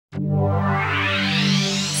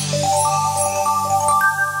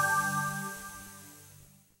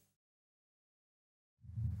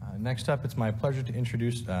Next up, it's my pleasure to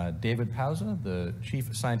introduce David Pauza, the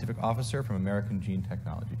Chief Scientific Officer from American Gene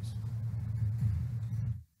Technologies.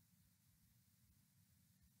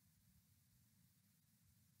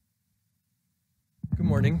 Good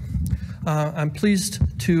morning. I'm pleased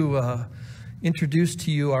to introduce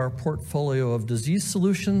to you our portfolio of disease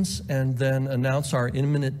solutions and then announce our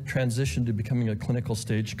imminent transition to becoming a clinical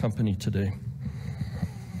stage company today.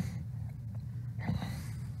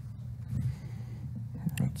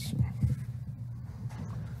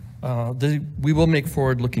 We will make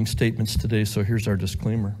forward-looking statements today, so here's our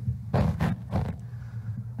disclaimer.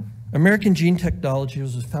 American Gene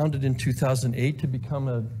Technologies was founded in 2008 to become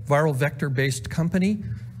a viral vector-based company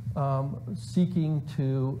seeking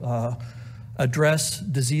to address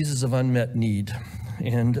diseases of unmet need.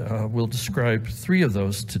 And we'll describe 3 of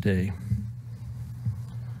those today.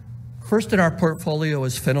 First in our portfolio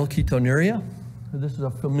is phenylketonuria. This is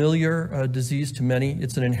a familiar disease to many.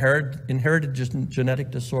 It's an inherited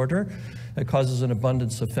genetic disorder that causes an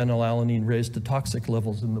abundance of phenylalanine raised to toxic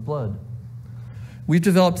levels in the blood. We've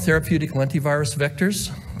developed therapeutic lentivirus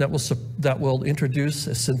vectors that will introduce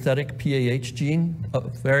a synthetic PAH gene, a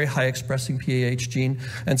very high expressing PAH gene,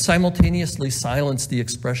 and simultaneously silence the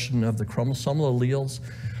expression of the chromosomal alleles,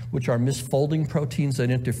 which are misfolding proteins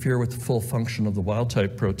that interfere with the full function of the wild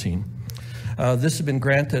type protein. This has been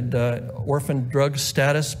granted orphan drug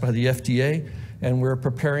status by the FDA, and we're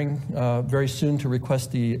preparing very soon to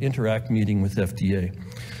request the Interact meeting with FDA.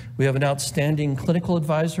 We have an outstanding clinical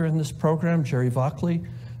advisor in this program, Jerry Vockley,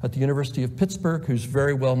 at the University of Pittsburgh, who's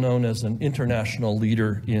very well known as an international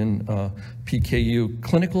leader in PKU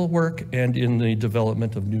clinical work and in the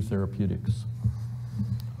development of new therapeutics.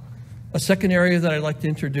 A second area that I'd like to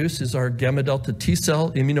introduce is our gamma delta T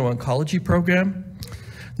cell immuno-oncology program.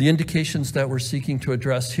 The indications that we're seeking to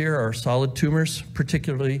address here are solid tumors,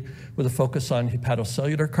 particularly with a focus on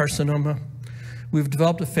hepatocellular carcinoma. We've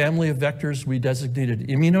developed a family of vectors we designated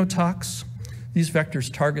ImmunoTox. These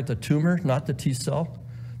vectors target the tumor, not the T cell.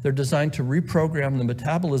 They're designed to reprogram the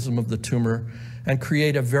metabolism of the tumor and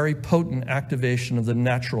create a very potent activation of the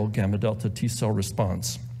natural gamma delta T cell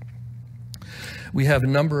response. We have a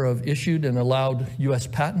number of issued and allowed US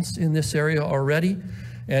patents in this area already,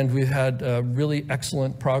 and we've had really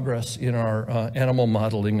excellent progress in our animal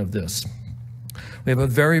modeling of this. We have a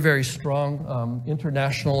very, very strong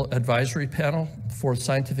international advisory panel for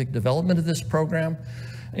scientific development of this program,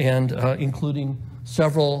 and including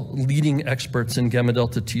several leading experts in gamma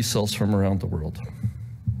delta T cells from around the world.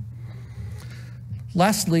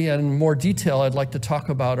 Lastly, and in more detail, I'd like to talk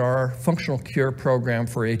about our functional cure program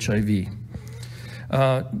for HIV.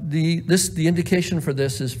 The indication for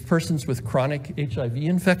this is persons with chronic HIV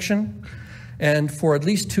infection, and for at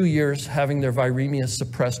least 2 years having their viremia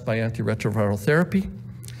suppressed by antiretroviral therapy.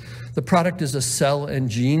 The product is a cell and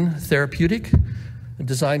gene therapeutic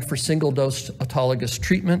designed for single-dose autologous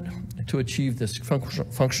treatment to achieve this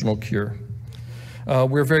functional cure.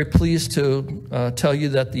 We're very pleased to tell you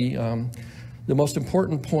that the most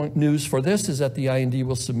important news for this is that the IND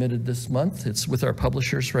will submit it this month. It's with our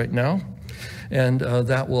publishers right now, and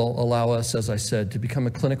that will allow us, as I said, to become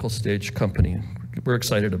a clinical stage company. We're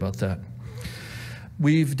excited about that.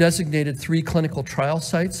 We've designated 3 clinical trial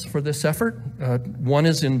sites for this effort. One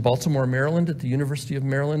is in Baltimore, Maryland at the University of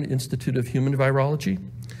Maryland Institute of Human Virology.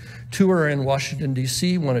 2 are in Washington,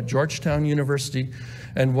 D.C., one at Georgetown University,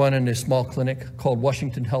 and one in a small clinic called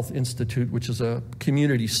Washington Health Institute, which is a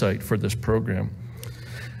community site for this program.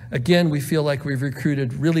 Again, we feel like we've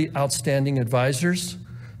recruited really outstanding advisors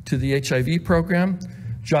to the HIV program.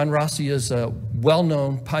 John Rossi is a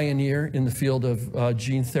well-known pioneer in the field of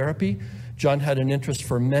gene therapy. John had an interest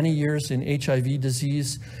for many years in HIV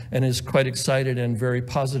disease and is quite excited and very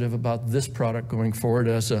positive about this product going forward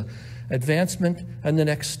as an advancement and the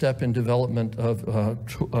next step in development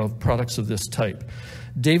of products of this type.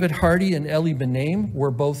 David Hardy and Ellie Benaim were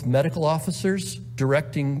both medical officers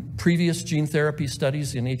directing previous gene therapy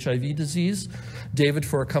studies in HIV disease. David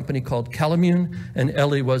for a company called Calamune, and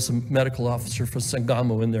Ellie was a medical officer for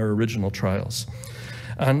Sangamo in their original trials.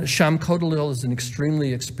 And Sham Kodalil is an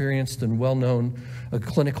extremely experienced and well-known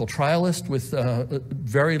clinical trialist with a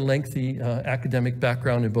very lengthy academic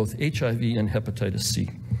background in both HIV and hepatitis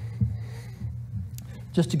C.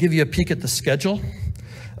 Just to give you a peek at the schedule.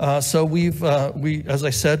 As I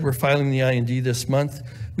said, we're filing the IND this month.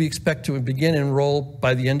 We expect to begin enroll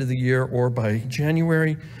by the end of the year or by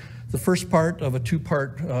January. The first part of a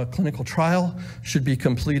 2-part clinical trial should be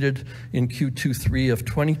completed in Q2-3 of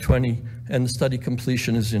 2020, and the study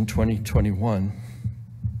completion is in 2021.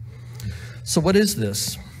 So what is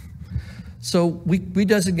this? So we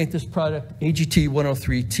designate this product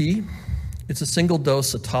AGT-103T. It's a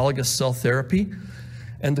single-dose autologous cell therapy.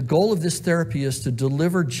 And the goal of this therapy is to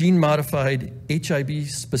deliver gene-modified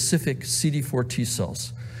HIV-specific CD4 T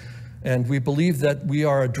cells. And we believe that we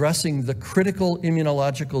are addressing the critical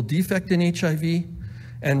immunological defect in HIV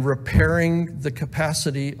and repairing the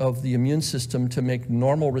capacity of the immune system to make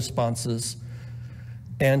normal responses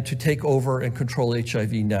and to take over and control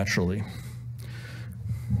HIV naturally.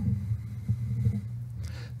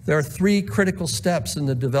 There are 3 critical steps in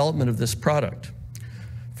the development of this product.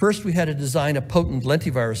 First, we had to design a potent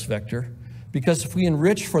lentivirus vector, because if we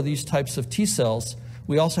enrich for these types of T cells,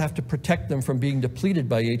 we also have to protect them from being depleted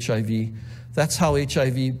by HIV. That's how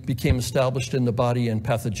HIV became established in the body and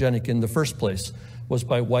pathogenic in the first place, was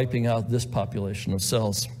by wiping out this population of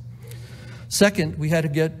cells. Second, we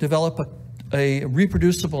had to develop a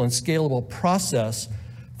reproducible and scalable process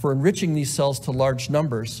for enriching these cells to large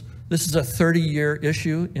numbers. This is a 30-year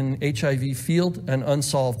issue in HIV field and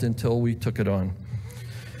unsolved until we took it on.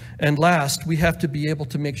 And last, we have to be able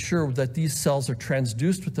to make sure that these cells are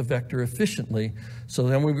transduced with the vector efficiently, so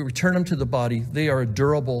then when we return them to the body, they are a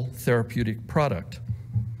durable therapeutic product.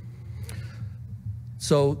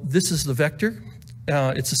 So this is the vector.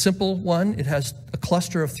 It's a simple one. It has a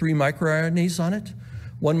cluster of 3 microRNAs on it.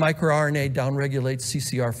 1 microRNA downregulates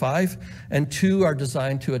CCR5, and 2 are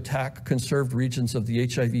designed to attack conserved regions of the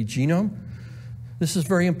HIV genome. This is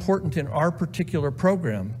very important in our particular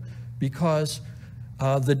program because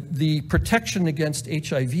the protection against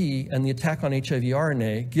HIV and the attack on HIV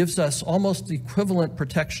RNA gives us almost equivalent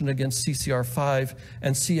protection against CCR5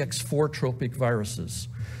 and CX4 tropic viruses.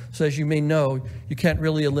 So as you may know, you can't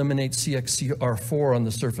really eliminate CXCR4 on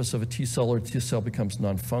the surface of a T cell, or T cell becomes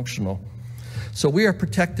non-functional. So we are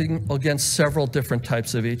protecting against several different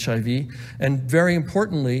types of HIV, and very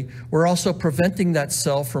importantly, we're also preventing that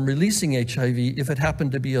cell from releasing HIV if it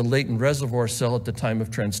happened to be a latent reservoir cell at the time of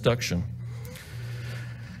transduction.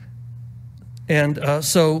 And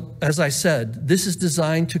so, as I said, this is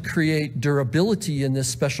designed to create durability in this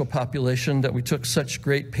special population that we took such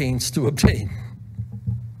great pains to obtain.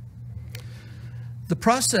 The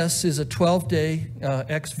process is a 12-day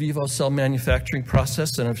ex vivo cell manufacturing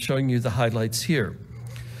process, and I'm showing you the highlights here.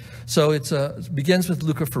 So it begins with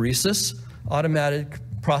leukapheresis, automatic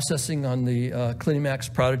processing on the Clinimax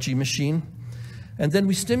Prodigy machine. And then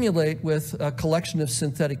we stimulate with a collection of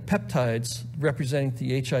synthetic peptides representing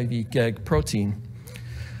the HIV GAG protein.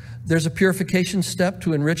 There's a purification step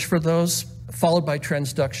to enrich for those, followed by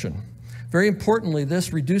transduction. Very importantly,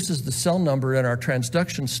 this reduces the cell number in our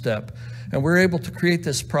transduction step, and we're able to create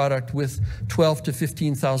this product with $12,000 to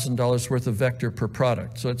 $15,000 worth of vector per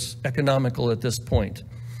product. So it's economical at this point.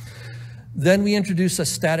 Then we introduce a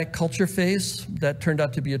static culture phase that turned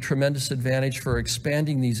out to be a tremendous advantage for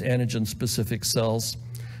expanding these antigen-specific cells.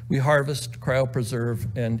 We harvest, cryopreserve,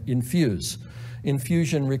 and infuse.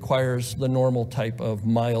 Infusion requires the normal type of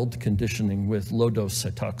mild conditioning with low-dose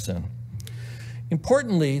Cytoxan.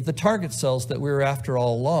 Importantly, the target cells that we were after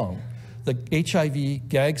all along, the HIV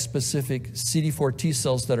GAG-specific CD4 T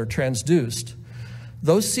cells that are transduced,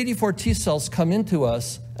 those CD4 T cells come into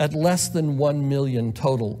us at less than 1 million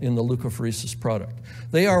total in the leukapheresis product.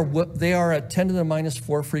 They are at 10 to the minus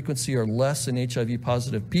 4 frequency or less in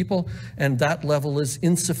HIV-positive people, and that level is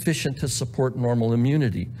insufficient to support normal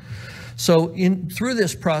immunity. So through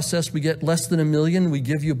this process, we get less than 1 million, we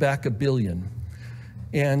give you back 1 billion.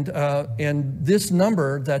 And this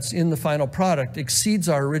number that's in the final product exceeds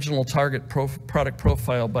our original target product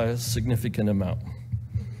profile by a significant amount.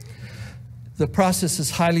 The process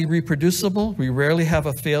is highly reproducible. We rarely have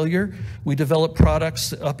a failure. We develop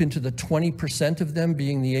products up into the 20% of them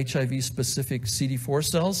being the HIV-specific CD4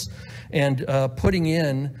 cells, and putting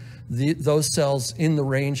in those cells in the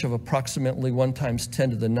range of approximately 1 ×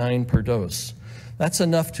 10⁹ per dose. That's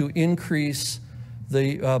enough to increase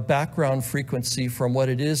the background frequency from what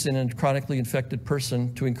it is in a chronically infected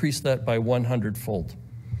person, to increase that by 100-fold.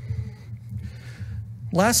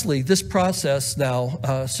 Lastly, this process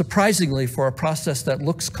now, surprisingly for a process that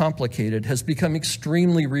looks complicated, has become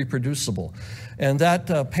extremely reproducible. And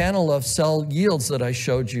that panel of cell yields that I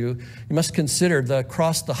showed you, you must consider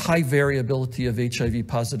across the high variability of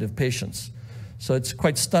HIV-positive patients. So it's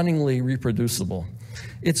quite stunningly reproducible.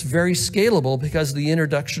 It's very scalable because of the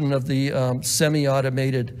introduction of the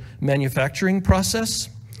semi-automated manufacturing process.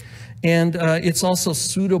 And it's also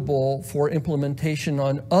suitable for implementation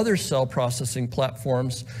on other cell processing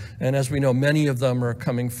platforms. And as we know, many of them are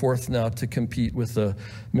coming forth now to compete with the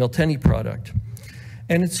Miltenyi product.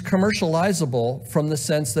 And it's commercializable from the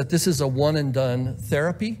sense that this is a one-and-done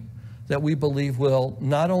therapy. that we believe will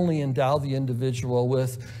not only endow the individual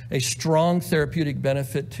with a strong therapeutic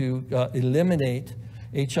benefit to eliminate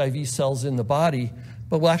HIV cells in the body,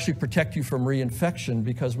 but will actually protect you from reinfection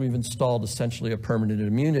because we've installed essentially a permanent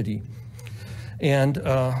immunity. And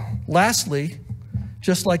lastly,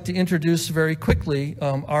 just like to introduce very quickly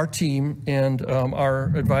our team and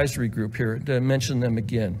our advisory group here, to mention them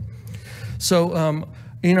again. So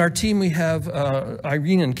in our team, we have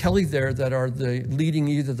Irene and Kelly there that are leading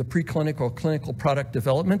either the preclinical or clinical product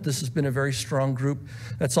development. This has been a very strong group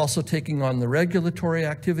that's also taking on the regulatory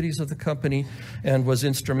activities of the company and was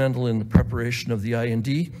instrumental in the preparation of the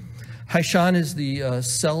IND. Haishan is the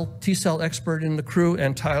T-cell expert in the crew,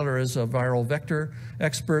 and Tyler is a viral vector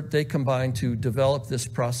expert. They combined to develop this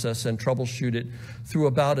process and troubleshoot it through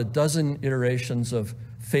about a dozen iterations of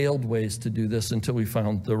failed ways to do this until we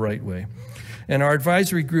found the right way. And our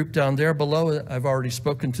advisory group down there below, I've already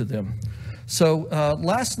spoken to them. So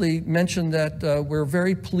lastly, mention that we're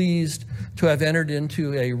very pleased to have entered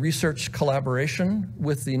into a research collaboration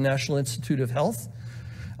with the National Institute of Health.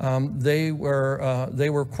 They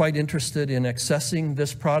were quite interested in accessing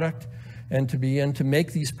this product and to begin to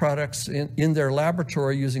make these products in their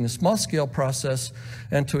laboratory using a small-scale process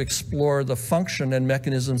and to explore the function and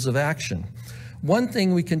mechanisms of action. One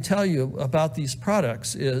thing we can tell you about these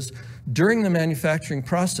products is during the manufacturing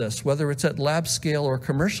process, whether it's at lab scale or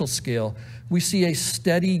commercial scale, we see a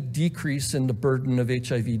steady decrease in the burden of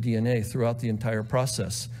HIV DNA throughout the entire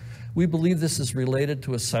process. We believe this is related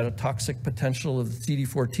to a cytotoxic potential of the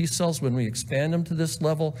CD4 T cells when we expand them to this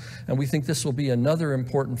level, and we think this will be another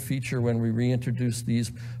important feature when we reintroduce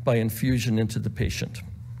these by infusion into the patient.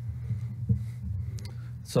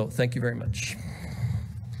 So thank you very much.